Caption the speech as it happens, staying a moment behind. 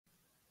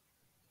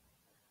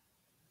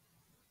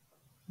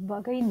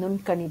வகை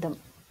நுண்கணிதம்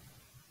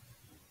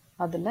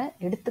அதில்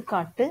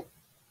எடுத்துக்காட்டு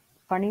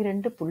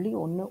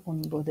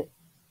 12.19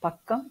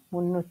 பக்கம்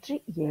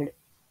 307.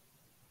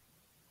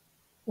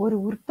 ஒரு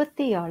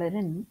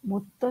உற்பத்தியாளரின்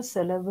மொத்த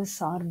செலவு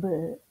சார்பு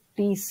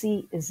TC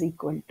 =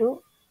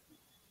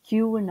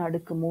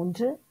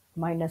 Q⁻3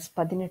 -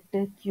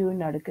 18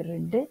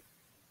 Q⁻2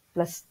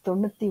 +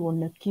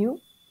 91Q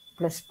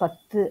 +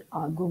 10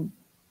 ஆகும்.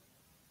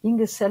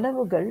 இங்கு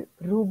செலவுகள்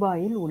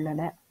ரூபாயில்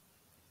உள்ளன.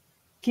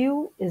 Q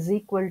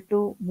 =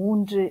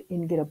 3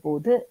 என்கிற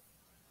போது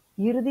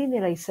இறுதி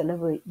நிலை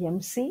செலவு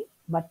MC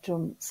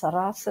மற்றும்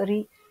சராசரி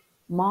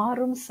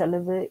மாறும்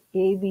செலவு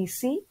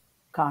ABC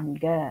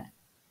காண்க.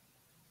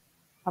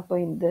 அப்போ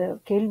இந்த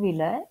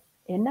கேள்வியில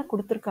என்ன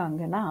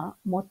கொடுத்துருக்காங்கன்னா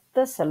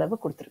மொத்த செலவு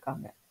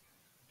கொடுத்துருக்காங்க.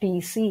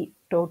 TC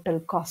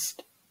டோட்டல்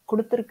காஸ்ட்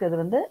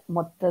கொடுத்துருக்கிறது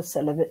மொத்த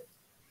செலவு.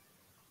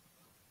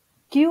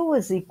 Q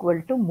 =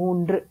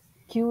 3.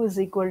 Q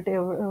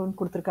எவ்வளவு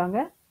கொடுத்துருக்காங்க?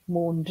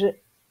 3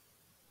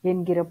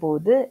 என்கிற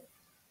போது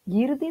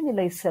இறுதி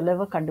நிலை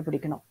செலவை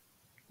கண்டுபிடிக்கணும்.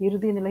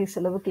 இறுதி நிலை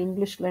செலவுக்கு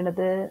இங்கிலீஷ்ல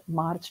என்னது?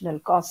 Marginal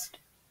cost.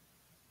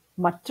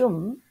 மற்றும்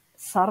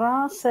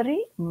சராசரி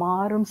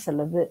மாறும்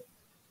செலவு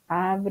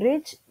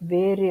ஆவரேஜ்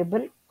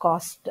வேரியபிள்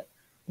காஸ்ட்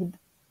இது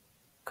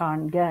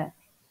காண்க.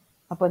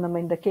 அப்போ நம்ம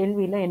இந்த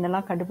கேள்வியில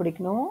என்னெல்லாம்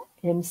கண்டுபிடிக்கணும்?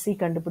 MC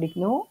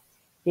கண்டுபிடிக்கணும்,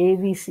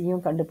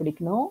 AVCயும்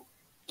கண்டுபிடிக்கணும்,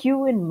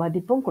 Qவின்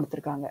மதிப்பும்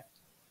கொடுத்துருக்காங்க.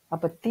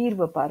 அப்போ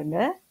தீர்வை பாருங்க.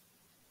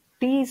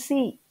 TC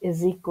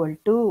 =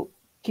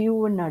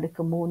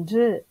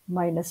 Q⁻3 -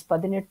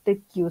 18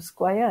 Q²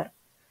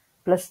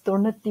 +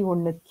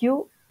 91Q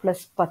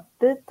 +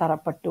 10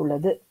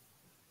 தரப்பட்டுள்ளது.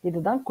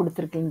 இதுதான்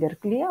கொடுத்துருக்கு. இங்க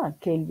இருக்கு இல்லையா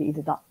கேள்வி,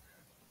 இதுதான்.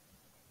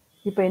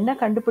 இப்போ என்ன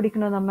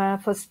கண்டுபிடிக்கணும்? நம்ம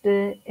ஃபர்ஸ்ட்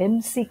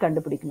MC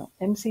கண்டுபிடிக்கணும்.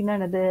 MCனா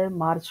என்னது?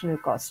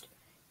 Marginal cost.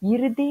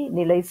 இறுதி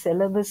நிலை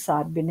செலவு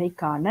சார்பினை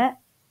காண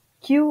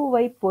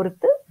Qவை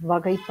பொறுத்து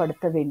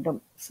வகைப்படுத்த வேண்டும்.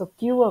 ஸோ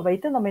Qவை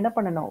வைத்து நம்ம என்ன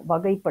பண்ணணும்?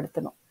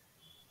 வகைப்படுத்தணும்.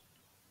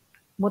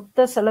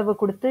 மொத்த செலவு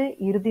கொடுத்து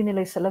இறுதி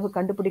நிலை செலவு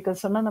கண்டுபிடிக்க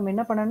சொன்னா நம்ம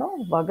என்ன பண்ணணும்?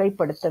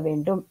 வகைப்படுத்த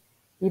வேண்டும்.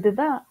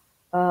 இதுதான்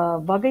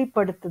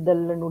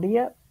வகைப்படுத்துதலினுடைய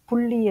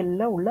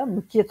புள்ளியல்ல உள்ள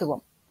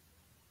முக்கியத்துவம்.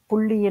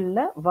 புள்ளியல்ல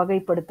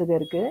வகைப்படுத்துக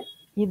இருக்கு.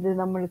 இது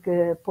நம்மளுக்கு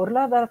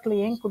பொருளாதாரத்துல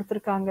ஏன்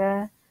கொடுத்துருக்காங்க?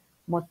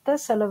 மொத்த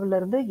செலவுல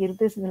இருந்து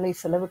இறுதி நிலை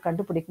செலவு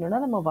கண்டுபிடிக்கணும்னா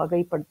நம்ம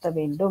வகைப்படுத்த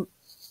வேண்டும்.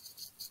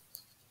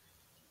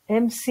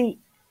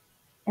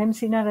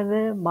 MCனா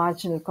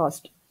மார்ஜினல்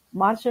காஸ்ட்.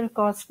 மார்ஜினல்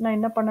காஸ்ட்னா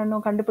என்ன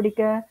பண்ணணும்?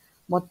 கண்டுபிடிக்க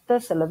மொத்த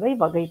செலவை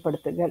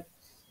வகைப்படுத்துகள்.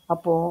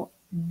 அப்போ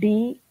D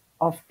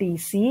of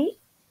TC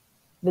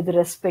with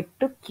respect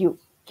to Q.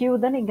 Q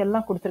தான் இங்க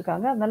எல்லாம்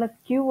கொடுத்துருக்காங்க. அதனால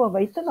Qவை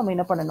வைத்து நம்ம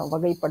என்ன பண்ணணும்?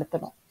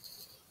 வகைப்படுத்தணும்.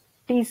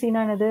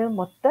 TCனா என்னது?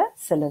 மொத்த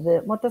செலவு.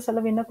 மொத்த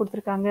செலவு என்ன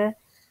கொடுத்துருக்காங்க?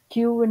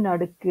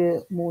 Q⁻3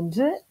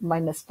 -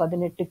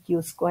 18 Q²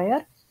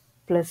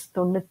 +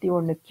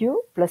 91Q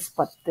 +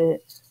 10.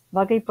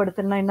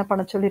 வகைப்படுத்தணும்னா என்ன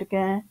பண்ண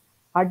சொல்லியிருக்கேன்?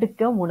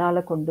 அடுக்க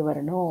முன்னால கொண்டு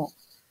வரணும்.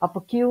 அப்போ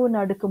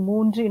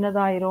Q⁻3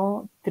 என்னதாயிரும்?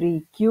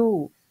 3Q.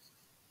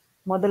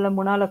 முதல்ல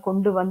முன்னால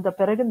கொண்டு வந்த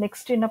பிறகு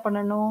நெக்ஸ்ட் என்ன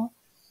பண்ணணும்?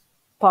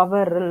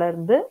 பவர்ல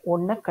இருந்து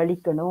 1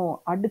 கழிக்கணும்.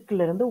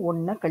 அடுக்குல இருந்து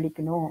 1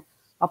 கழிக்கணும்.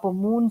 அப்போ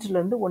 3ல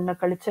இருந்து 1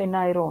 கழிச்சா என்ன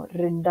ஆயிரும்?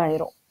 2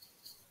 ஆயிரும்.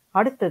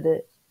 அடுத்தது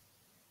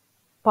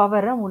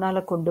பவரை முன்னால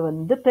கொண்டு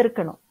வந்து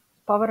பெருக்கணும்.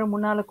 பவரை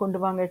முன்னால கொண்டு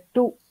வாங்க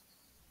 2.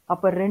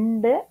 அப்ப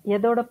 2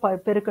 எதோட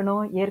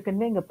பெருக்கணும்?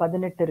 ஏற்கனவே இங்க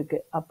 18 இருக்கு.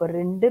 அப்ப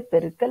 2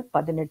 ×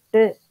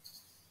 18.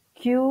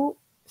 Q²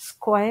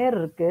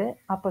 இருக்கு.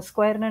 அப்ப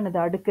ஸ்கொயர்னா என்னது?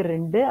 அடுக்கு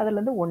 2. அதுல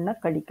இருந்து 1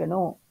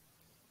 கழிக்கணும்.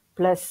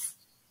 பிளஸ்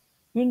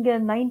இங்க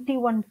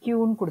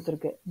 91Qன்னு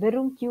கொடுத்துருக்கு.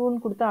 வெறும்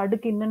Qன்னு கொடுத்தா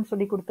அடுக்கு என்னன்னு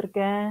சொல்லி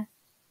கொடுத்துருக்கேன்?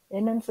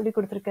 என்னன்னு சொல்லி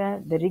கொடுத்துருக்கேன்?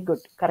 Very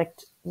good,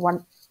 correct, 1.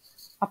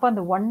 அப்ப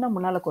அந்த 1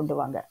 முன்னால கொண்டு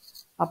வாங்க.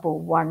 அப்போ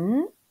 1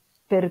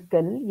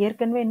 பெருக்கல்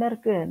ஏற்கனவே என்ன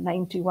இருக்கு?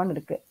 91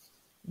 இருக்கு.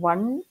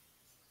 1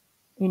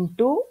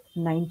 ×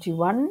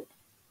 91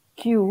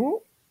 Q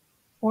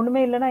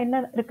ஒண்ணுமே இல்லைன்னா என்ன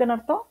இருக்குன்னு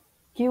அர்த்தம்?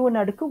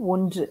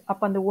 Q⁻1.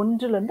 அப்ப அந்த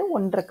 1ல இருந்து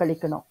 1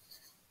 கழிக்கணும்.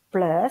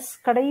 பிளஸ்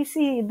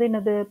கடைசி இது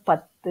என்னது?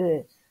 10.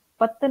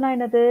 10னா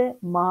என்னது?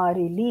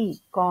 மாறிலி,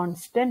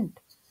 கான்ஸ்டன்ட்.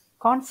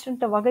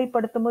 கான்ஸ்டன்ட்டை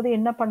வகைப்படுத்தும் போது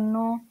என்ன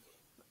பண்ணணும்?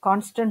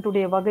 கான்ஸ்டன்ட்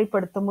உடைய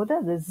வகைப்படுத்தும் போது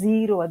அது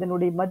 0.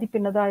 அதனுடைய மதிப்பு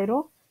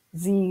என்னதாயிரும்?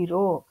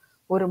 0.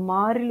 ஒரு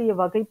மாறிலியை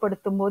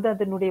வகைப்படுத்தும் போது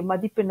அதனுடைய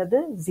மதிப்பு என்னது?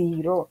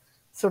 0.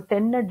 ஸோ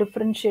 10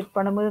 டிஃபரன்ஷியேட்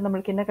பண்ணும்போது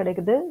நம்மளுக்கு என்ன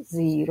கிடைக்குது?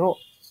 0.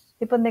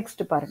 இப்போ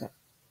நெக்ஸ்ட் பாருங்க.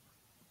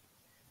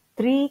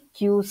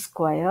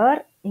 3Q².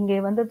 இங்கே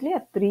வந்தது இல்லையா?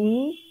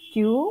 3Q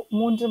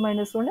 3 -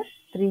 1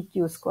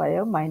 3Q²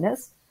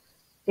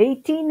 -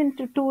 18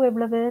 × 2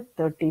 எவ்வளவு?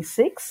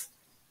 36.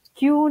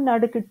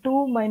 Q⁻2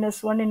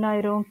 - 1 என்ன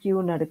ஆயிரும்?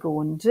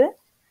 Q⁻1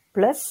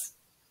 plus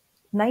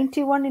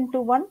 91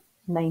 × 1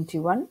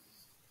 91.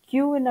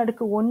 Q⁻1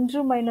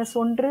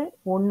 - 1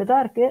 1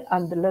 தான் இருக்கு.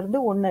 அதுல இருந்து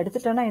 1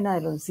 எடுத்துட்டோன்னா என்ன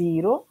ஆயிரும்?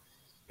 0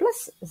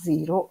 பிளஸ்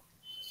 0.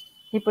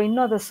 இப்போ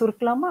இன்னும் அதை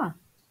சுருக்கலாமா?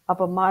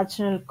 அப்போ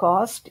மார்ஜினல்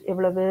காஸ்ட்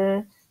எவ்வளவு?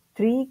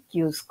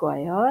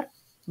 3Q²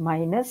 -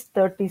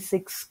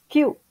 36Q.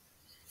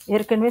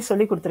 ஏற்கனவே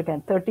சொல்லி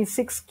கொடுத்துருக்கேன்.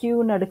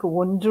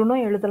 36Q⁻1ன்னு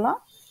எழுதலாம்,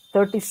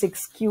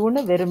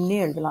 36Qன்னு வெறும்னே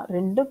எழுதலாம்.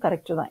 ரெண்டும்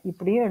கரெக்டு தான்.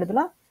 இப்படியும்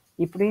எழுதலாம்,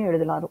 இப்படியும்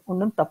எழுதலாம்.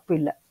 ஒன்றும் தப்பு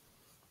இல்லை.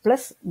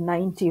 ப்ளஸ்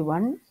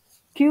 91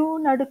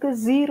 Qன்னு அடுக்கு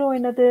 0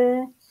 என்னது?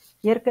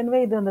 ஏற்கனவே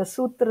இது அந்த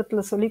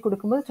சூத்திரத்தில் சொல்லி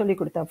கொடுக்கும்போது சொல்லி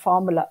கொடுத்தேன்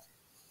ஃபார்முலா.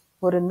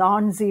 ஒரு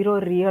நான் ஜீரோ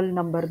ரியல்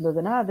நம்பர்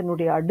இருந்ததுன்னா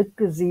அதனுடைய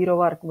அடுக்கு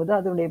 0வா இருக்கும்போது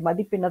அதனுடைய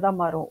மதிப்பு என்னதான்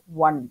மாறும்?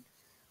 1.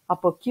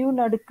 அப்போ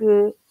Qன்னு அடுக்கு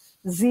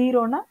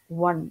 0னா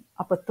 1.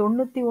 அப்போ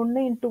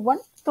 91 ×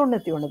 1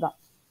 91 தான்.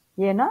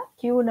 ஏன்னா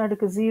Qன்னு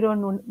அடுக்கு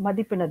 0ன்னு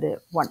மதிப்பினது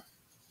 1.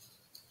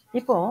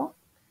 இப்போ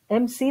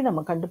MC நம்ம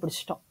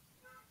கண்டுபிடிச்சிட்டோம்.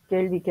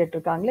 கேள்வி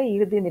கேட்டிருக்காங்களே,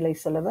 இறுதி நிலை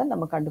செலவை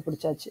நம்ம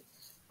கண்டுபிடிச்சாச்சு.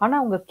 ஆனால்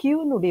அவங்க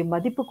Qனுடைய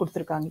மதிப்பு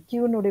கொடுத்துருக்காங்க.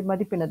 Qனுடைய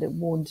மதிப்பு என்னது?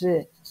 3.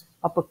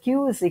 அப்போ Q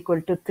is equal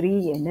to 3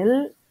 எனில்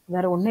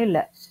வேற ஒன்றும்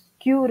இல்லை,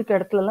 Q இருக்க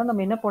இடத்துலலாம்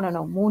நம்ம என்ன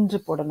பண்ணணும்? 3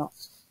 போடணும்.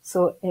 So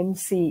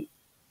MC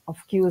of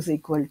Q is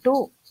equal to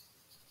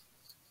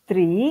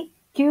 3.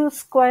 Q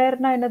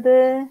ஸ்கொயர்னா என்னது?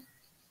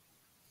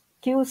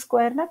 Q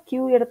ஸ்கொயர்னா Q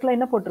இடத்துல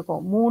என்ன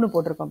போட்டிருக்கோம்? 3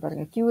 போட்டிருக்கோம்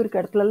பாருங்க. Q இருக்க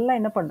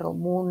இடத்துலலாம் என்ன பண்ணுறோம்?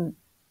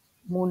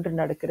 3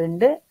 நடுக்கு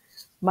 2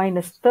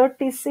 மைனஸ்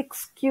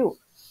 36Q.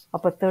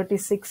 அப்போ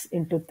 36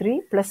 × 3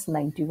 +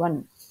 91.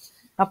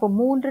 அப்போ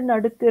 3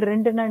 நடுக்கு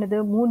 2னா என்னது?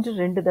 3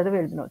 2 தடவை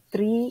எழுதணும்.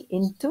 3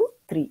 ×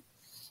 3.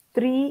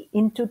 3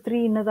 × 3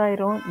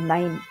 என்னதாயிரும்?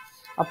 9.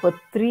 அப்போ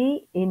 3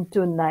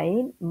 ×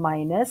 9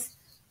 மைனஸ்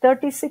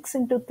 36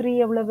 × 3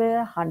 எவ்வளவு?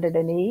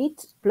 108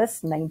 +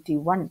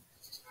 91.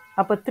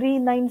 அப்போ 3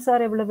 9s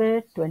are எவ்வளவு?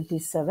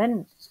 27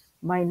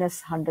 மைனஸ்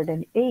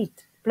 108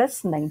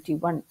 +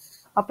 91.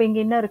 அப்போ இங்கே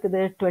என்ன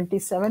இருக்குது?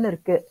 27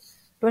 இருக்கு.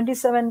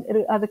 27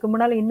 அதுக்கு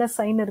முன்னால் என்ன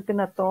சைன்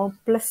இருக்குன்னு அர்த்தம்?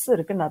 ப்ளஸ்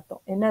இருக்குன்னு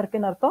அர்த்தம். என்ன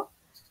இருக்குன்னு அர்த்தம்?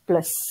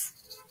 ப்ளஸ்.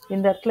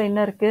 இந்த இடத்துல என்ன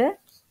இருக்கு?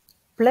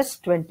 ப்ளஸ்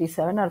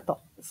 27 அர்த்தம்.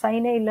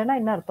 சைனே இல்லைன்னா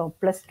என்ன அர்த்தம்?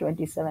 ப்ளஸ்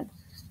 27.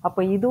 அப்போ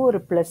இது ஒரு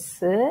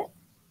ப்ளஸ்ஸு,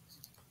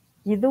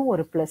 இதுவும்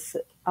ஒரு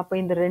ப்ளஸ்ஸு. அப்போ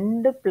இந்த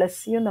ரெண்டு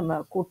ப்ளஸ்ஸையும் நம்ம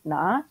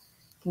கூட்டினா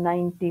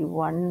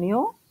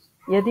 91யும்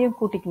எதையும்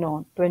கூட்டிக்கணும்?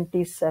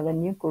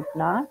 27யும்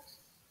கூட்டினா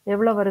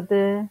எவ்வளோ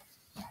வருது?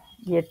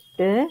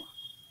 8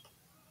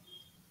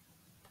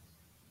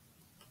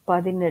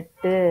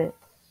 18.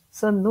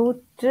 ஸோ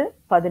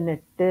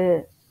 118.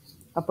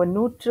 அப்போ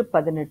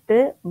 118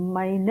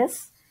 மைனஸ்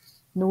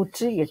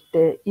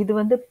 108. இது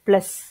வந்து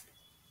ப்ளஸ்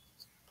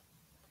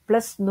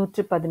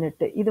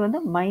 118. இது வந்து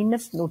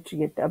மைனஸ்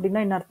 108. அப்படின்னா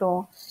என்ன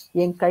அர்த்தம்?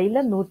 என் கையில்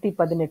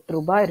 118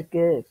 ரூபாய்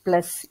இருக்கு,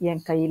 ப்ளஸ்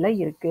என் கையில்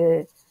இருக்கு.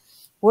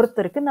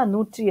 ஒருத்தருக்கு நான்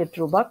 108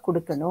 ரூபாய்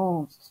கொடுக்கணும்.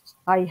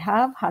 I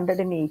have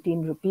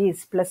 118 rupees.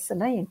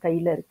 ப்ளஸ்னா என்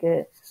கையில் இருக்கு,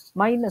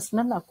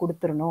 மைனஸ்னா நான்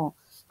கொடுத்துடணும்.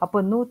 அப்போ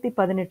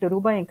 118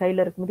 ரூபாய் என்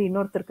கையில் இருக்கும்போது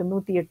இன்னொருத்தருக்கு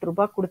 108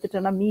 ரூபாய்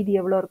கொடுத்துட்டேன்னா மீதி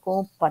எவ்வளோ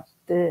இருக்கும்?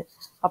 10.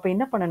 அப்போ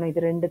என்ன பண்ணணும்?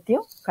 இது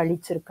ரெண்டுத்தையும்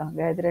கழிச்சிருக்காங்க.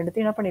 இது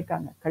ரெண்டுத்தையும் என்ன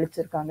பண்ணியிருக்காங்க?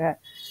 கழிச்சிருக்காங்க.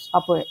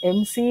 அப்போ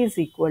MC is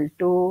equal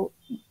to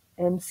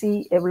MC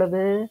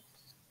எவ்வளவு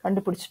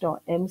கண்டுபிடிச்சிட்டோம்?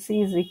 MC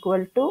is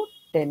equal to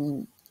 10.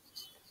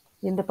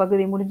 இந்த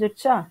பகுதி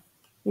முடிஞ்சிடுச்சா?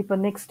 இப்போ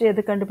நெக்ஸ்ட்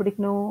எது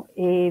கண்டுபிடிக்கணும்?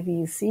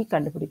 AVC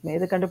கண்டுபிடிக்கணும்.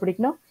 எது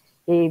கண்டுபிடிக்கணும்?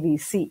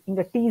 AVC.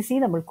 இங்கே TC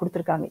நம்மளுக்கு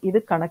கொடுத்துருக்காங்க, இது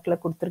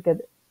கணக்கில்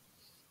கொடுத்துருக்குது.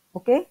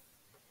 ஓகே,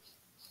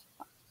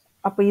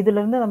 அப்போ இதுல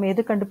இருந்து நம்ம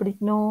எது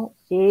கண்டுபிடிக்கணும்?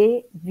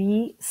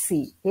 AVC.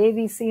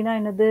 AVCனா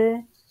என்னது?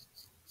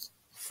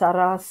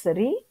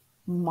 சராசரி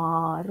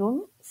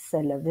மாறும்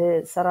செலவு.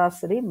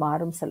 சராசரி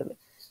மாறும் செலவு.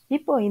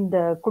 இப்போ இந்த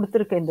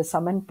கொடுத்துருக்க இந்த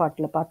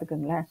சமன்பாட்டில்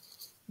பார்த்துக்கோங்களேன்.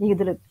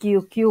 இதில்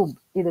கியூப்,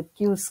 இது Q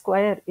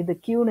ஸ்கொயர், இது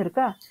Qன்னு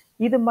இருக்கா?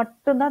 இது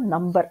மட்டும்தான்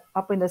நம்பர்.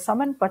 அப்போ இந்த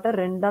சமன்பாட்டை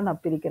ரெண்டாக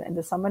நான் பிரிக்கிறேன்.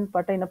 இந்த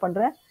சமன்பாட்டை என்ன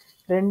பண்ணுறேன்?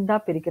 ரெண்டாக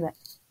பிரிக்கிறேன்.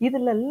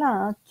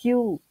 இதுலெல்லாம்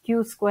Q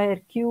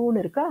ஸ்கொயர்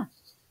Qன்னு இருக்கா?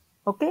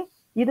 ஓகே,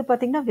 இது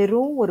பார்த்தீங்கன்னா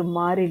வெறும் ஒரு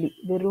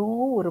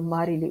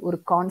மாறிலி, ஒரு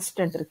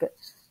கான்ஸ்டன்ட் இருக்கு.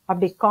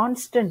 அப்படி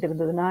கான்ஸ்டன்ட்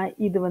இருந்ததுன்னா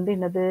இது வந்து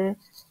என்னது?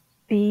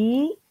 TFC.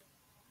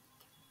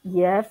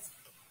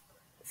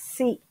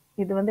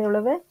 இது வந்து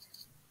எவ்வளவு?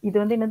 இது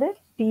வந்து என்னது?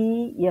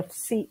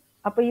 TFC.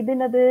 அப்போ இது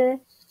என்னது?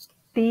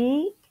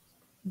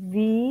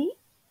 TVC.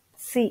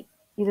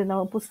 இது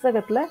நம்ம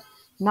புஸ்தகத்தில்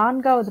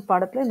 4வது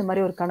பாடத்தில் இந்த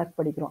மாதிரி ஒரு கணக்கு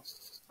படிக்கிறோம்.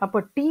 அப்போ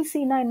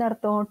TCனா என்ன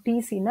அர்த்தம்?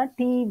 TCனா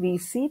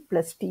TVC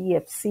 +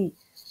 TFC.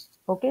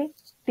 ஓகே,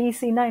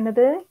 TCனா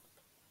என்னது?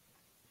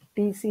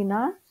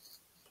 TCனா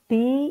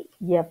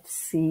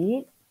TFC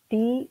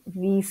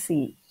TVC,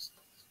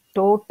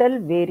 total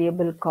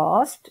variable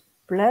cost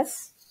plus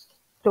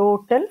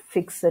total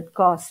fixed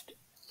cost.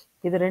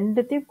 இது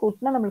ரெண்டுத்தையும்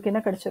கூட்டினா நம்மளுக்கு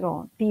என்ன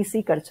கிடைச்சிரும்? TC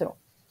கிடைச்சிரும்.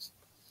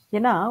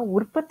 ஏன்னா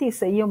உற்பத்தி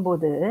செய்யும்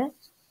போது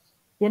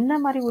என்ன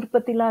மாதிரி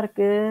உற்பத்திலாம்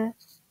இருக்கு?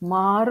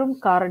 மாறும்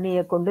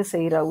காரணியை கொண்டு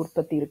செய்யற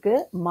உற்பத்தி இருக்கு,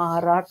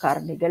 மாறா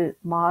காரணிகள்.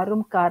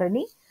 மாறும்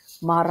காரணி,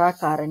 மாறா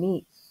காரணி.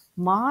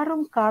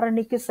 மாறும்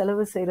காரணிக்கு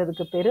செலவு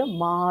செய்யறதுக்கு பேரு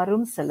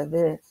மாறும்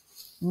செலவு.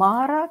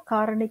 மாறா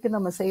காரணிக்கு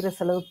நம்ம செய்யற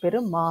செலவு பேரு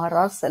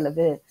மாறா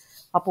செலவு.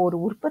 அப்போ ஒரு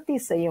உற்பத்தி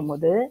செய்யும்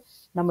போது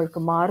நம்மளுக்கு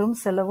மாறும்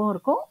செலவும்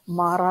இருக்கும்,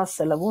 மாறா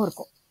செலவும்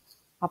இருக்கும்.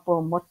 அப்போ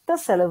மொத்த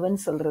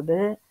செலவுன்னு சொல்றது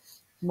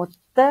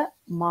மொத்த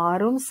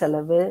மாறும்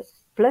செலவு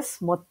பிளஸ்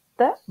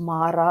மொத்த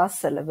மாறா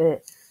செலவு.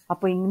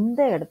 அப்போ இந்த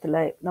இடத்துல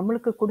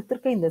நம்மளுக்கு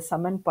கொடுத்துருக்க இந்த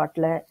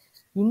சமன்பாட்டில்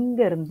இங்க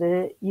இருந்து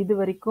இது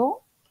வரைக்கும்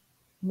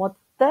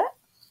மொத்த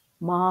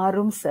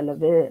மாறும்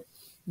செலவு.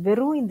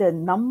 வெறும் இந்த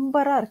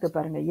நம்பரா இருக்கு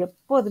பாருங்க,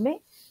 எப்போதுமே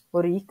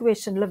ஒரு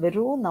ஈக்குவேஷன்ல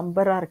வெறும்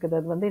நம்பரா இருக்குது,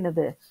 அது வந்து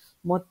என்னது,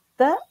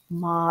 மொத்த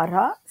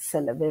மாறா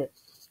செலவு.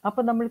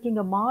 அப்ப நம்மளுக்கு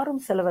இங்க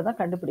மாறும் செலவை தான்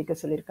கண்டுபிடிக்க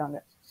சொல்லியிருக்காங்க,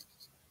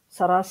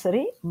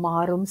 சராசரி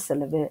மாறும்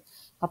செலவு.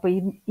 அப்ப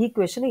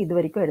ஈக்குவேஷனை இது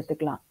வரைக்கும்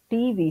எடுத்துக்கலாம்.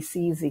 TVC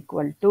is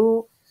equal to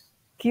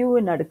Q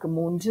ன் அடுக்கு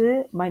 3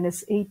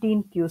 மைனஸ்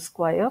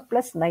 18Q²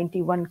 பிளஸ்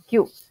 91Q.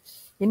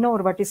 இன்னும்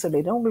ஒரு வாட்டி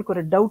சொல்லிடுறேன், உங்களுக்கு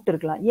ஒரு டவுட்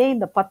இருக்கலாம், ஏன்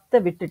இந்த 10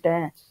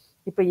 விட்டுட்டேன்,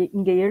 இப்ப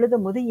இங்க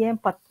எழுதும் போது ஏன்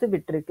 10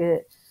 விட்டுருக்கு.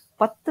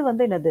 10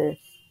 வந்து என்னது,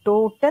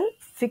 டோட்டல்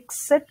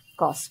ஃபிக்ஸட்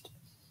காஸ்ட்,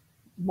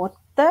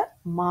 மொத்த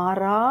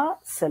மாறா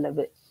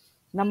செலவு.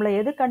 நம்மளை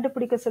எது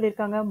கண்டுபிடிக்க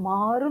சொல்லியிருக்காங்க,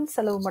 மாறும்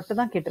செலவு மட்டும்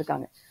தான்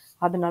கேட்டிருக்காங்க.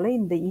 அதனால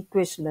இந்த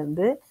ஈக்குவேஷன்ல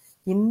இருந்து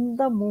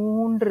இந்த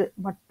 3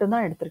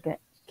 மட்டும்தான் எடுத்திருக்கேன்.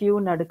 Q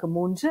ன் அடுக்கு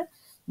 3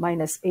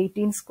 மைனஸ்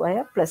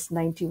 18² பிளஸ்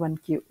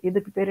 91Q.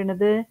 இதுக்கு பேர்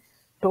என்னது,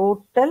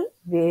 டோட்டல்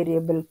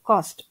வேரியபிள்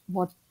காஸ்ட்,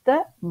 மொத்த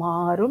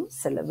மாறும்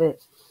செலவு.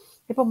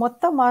 இப்ப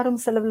மொத்த மாறும்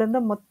செலவுல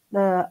இருந்து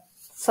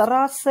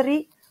சராசரி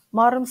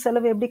மாறும்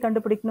செலவு எப்படி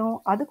கண்டுபிடிக்கணும்,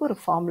 அதுக்கு ஒரு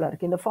ஃபார்முலா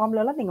இருக்கு. இந்த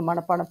ஃபார்முலாலாம் நீங்க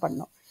மனப்பாடம்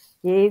பண்ணணும்.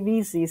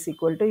 AVC is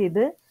equal to,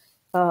 இது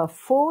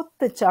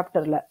 4th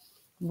சாப்டர்ல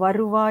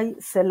வருவாய்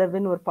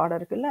செலவுன்னு ஒரு பாடம்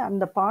இருக்குல்ல,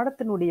 அந்த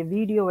பாடத்தினுடைய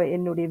வீடியோவை,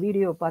 என்னுடைய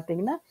வீடியோவை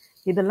பார்த்தீங்கன்னா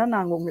இதெல்லாம்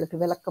நாங்கள் உங்களுக்கு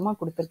விளக்கமாக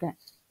கொடுத்துருக்கேன்.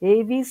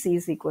 AVC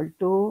is equal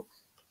to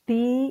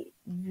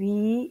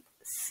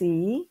TVC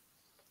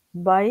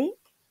by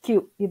Q.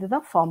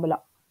 இதுதான் ஃபார்முலா.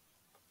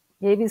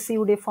 AVC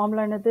உடைய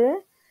ஃபார்முலா என்னது,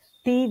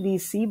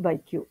 TVC by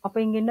Q. அப்போ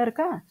இங்க என்ன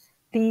இருக்கா,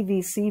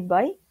 TVC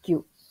by Q.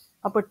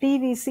 அப்போ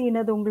TVC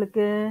என்னது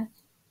உங்களுக்கு,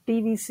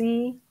 TVC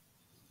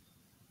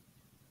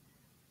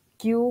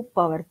Q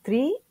power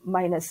 3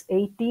 minus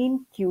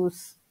 18Q²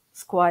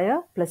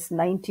 plus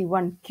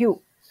 91Q.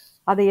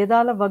 அதை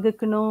எதால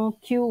வகுக்கணும்,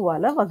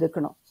 Qவால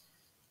வகுக்கணும்.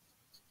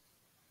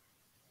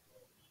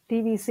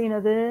 TVC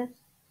என்னது,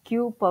 Q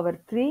power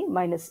 3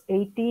 minus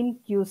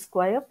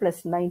 18Q² plus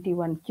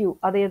 91Q.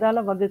 அதை எதால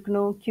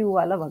வகுக்கணும்,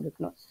 Qவால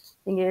வகுக்கணும்.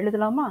 இங்க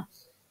எழுதலாமா,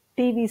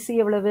 TVC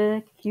எவ்வளவு,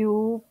 Q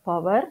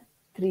power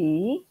 3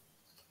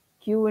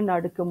 Q ன்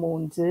அடுக்கு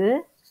 3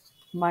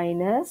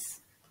 minus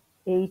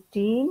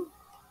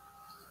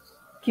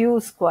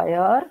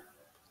 18Q²,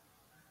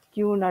 Q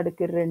ன்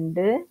அடுக்கு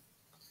 2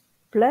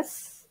 plus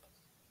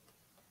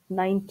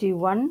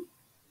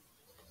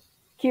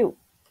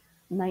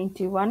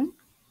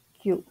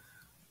 91Q.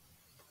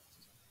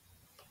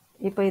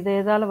 இப்போ இதை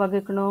எதால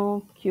வகுக்கணும்,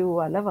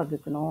 Qவால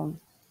வகுக்கணும்.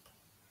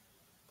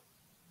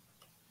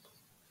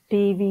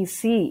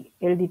 TVC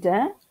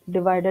எழுதிட்டேன்,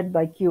 divided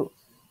by Q.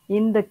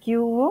 இந்த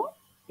Qவும்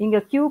இங்க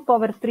Q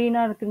power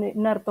 3னா இருக்கு,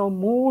 என்ன அர்த்தம்,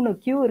 3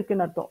 Q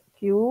இருக்குன்னு அர்த்தம்.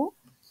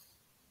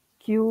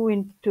 Q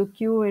into Q,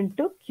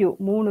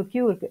 3 Q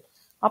இருக்கு.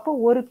 அப்போ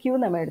ஒரு Q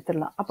நம்ம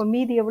எடுத்துடலாம். அப்போ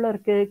மீதி எவ்வளவு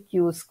இருக்கு, Q².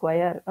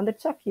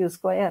 வந்துடுச்சா,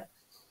 Q².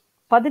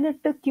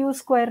 18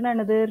 Q²னா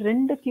என்னது,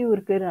 2 Q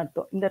இருக்குன்னு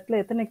அர்த்தம். இந்த இடத்துல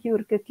எத்தனை Q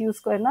இருக்கு,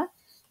 Q²னா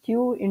Q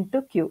into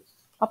Q.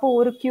 அப்போ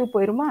ஒரு Q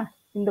போயிருமா,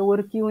 இந்த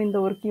ஒரு Q இந்த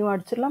ஒரு Q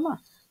அடிச்சிடலாமா,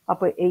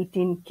 அப்போ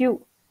 18Q.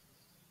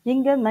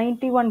 இங்க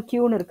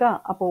 91Qன்னு இருக்கா,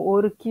 அப்போ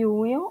ஒரு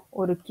Qவையும்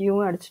ஒரு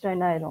Qவும் அடிச்சுட்டா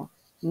என்ன ஆயிரும்,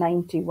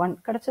 91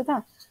 கிடைச்சதா.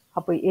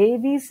 அப்போ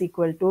AV is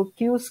equal to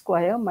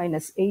Q²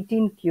 minus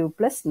 18Q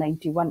plus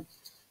 91.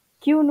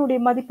 Qனுடைய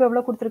மதிப்பு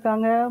எவ்வளவு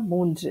கொடுத்துருக்காங்க,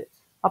 3.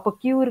 அப்போ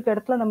Q இருக்க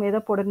இடத்துல நம்ம எதை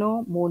போடணும்,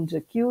 3.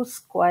 Q²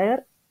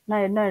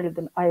 நான் என்ன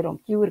எழுதணும் ஆயிரும்,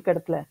 Q இருக்க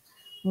இடத்துல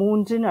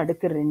 3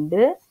 அடுக்கு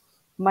 2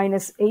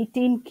 minus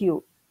 18Q,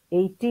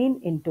 18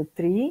 into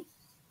 3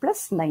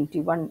 plus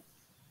 91.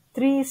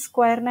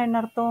 3² என்ன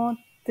அர்த்தம்,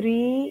 3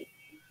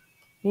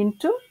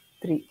 into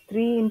 3,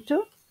 3 into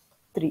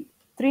 3,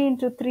 3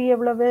 into 3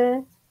 எவ்வளவு,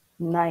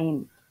 9.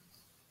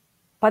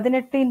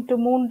 18 into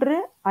 3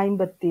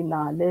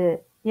 54.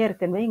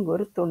 ஏற்கனவே இங்க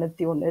ஒரு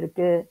 91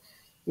 இருக்கு.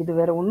 இது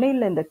வேற ஒன்றும்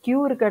இல்லை, இந்த Q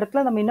இருக்க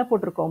இடத்துல நம்ம என்ன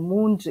போட்டிருக்கோம்,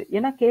 3.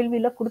 ஏன்னா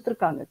கேள்வியில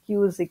கொடுத்துருக்காங்க Q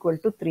is equal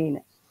to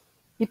 3ன்னு.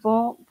 இப்போ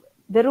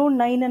வெறும்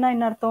 9ன்னா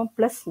என்ன அர்த்தம்,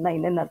 பிளஸ்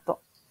 9ன்னு அர்த்தம்.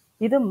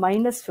 இது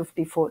மைனஸ்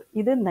 54,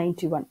 இது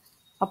 91.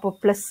 அப்போ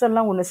பிளஸ்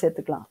எல்லாம் ஒன்று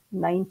சேர்த்துக்கலாம்.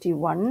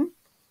 91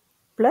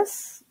 பிளஸ்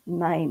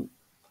 9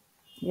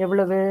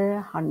 எவ்வளவு,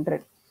 100.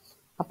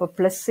 அப்போ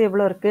பிளஸ்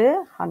எவ்வளோ இருக்கு,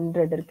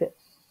 100 இருக்கு.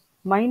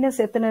 மைனஸ்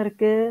எத்தனை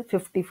இருக்கு,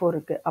 54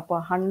 இருக்கு. அப்போ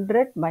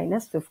 100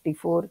 minus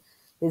 54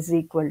 is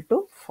equal to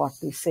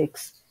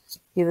 46.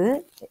 இது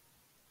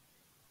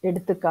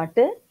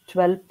எடுத்துக்காட்டு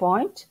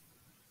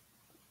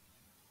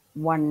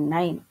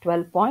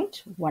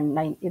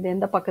 12.19. இது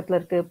எந்த பக்கத்துல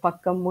இருக்கு,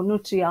 பக்கம்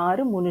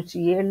 306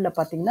 307ல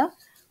பாத்தீங்கன்னா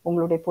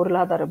உங்களுடைய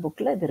பொருளாதார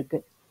புக்ல இது இருக்கு.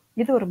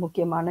 இது ஒரு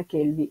முக்கியமான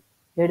கேள்வி.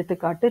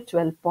 எடுத்துக்காட்டு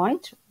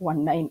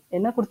 12.19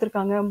 என்ன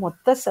கொடுத்திருக்காங்க,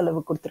 மொத்த செலவு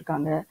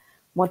கொடுத்திருக்காங்க.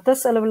 மொத்த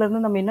செலவுல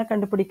இருந்து நம்ம என்ன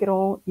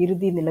கண்டுபிடிக்கிறோம்,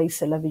 இறுதி நிலை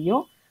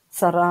செலவையும்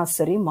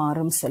சராசரி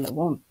மாறும்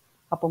செலவும்.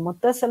 அப்போ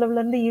மொத்த செலவுல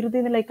இருந்து இறுதி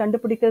நிலை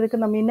கண்டுபிடிக்கிறதுக்கு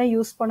நம்ம என்ன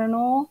யூஸ்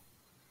பண்ணணும்,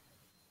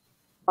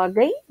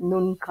 வகை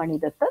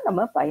நுண்கணிதத்தை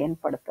நம்ம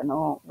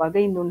பயன்படுத்தணும்.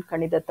 வகை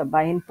நுண்கணிதத்தை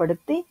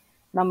பயன்படுத்தி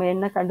நம்ம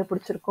என்ன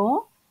கண்டுபிடிச்சிருக்கோம்,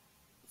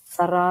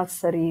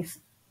 சராசரி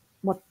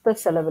மொத்த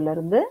செலவுல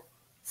இருந்து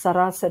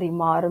சராசரி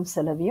மாறும்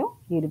செலவையும்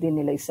இறுதி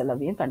நிலை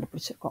செலவையும்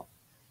கண்டுபிடிச்சிருக்கோம்.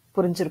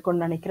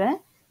 புரிஞ்சிருக்கும்னு நினைக்கிறேன்.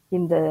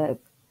 இந்த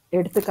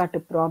எடுத்துக்காட்டு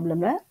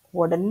ப்ராப்ளமை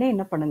உடனே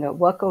என்ன பண்ணுங்க,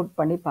 ஒர்க் அவுட்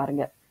பண்ணி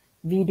பாருங்க.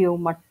 வீடியோ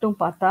மட்டும்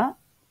பார்த்தா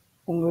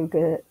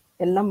உங்களுக்கு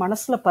எல்லாம்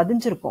மனசுல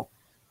பதிஞ்சிருக்கும்.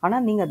 ஆனா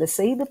நீங்க அதை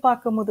செய்து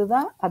பார்க்கும்போது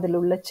தான் அதில்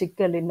உள்ள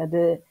சிக்கல்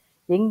என்னது,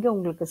 எங்க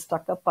உங்களுக்கு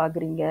ஸ்டக்கப்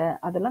ஆகுறீங்க,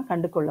 அதெல்லாம்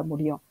கண்டு கொள்ள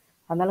முடியும்.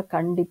 அதனால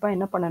கண்டிப்பா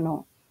என்ன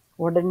பண்ணணும்,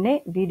 உடனே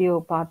வீடியோ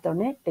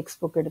பார்த்தோன்னே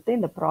டெக்ஸ்ட் புக் எடுத்து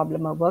இந்த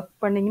ப்ராப்ளமை ஒர்க்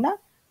பண்ணீங்கன்னா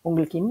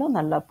உங்களுக்கு இன்னும்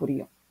நல்லா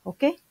புரியும்.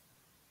 Okay,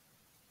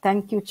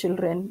 thank you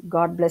children.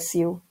 God bless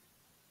you.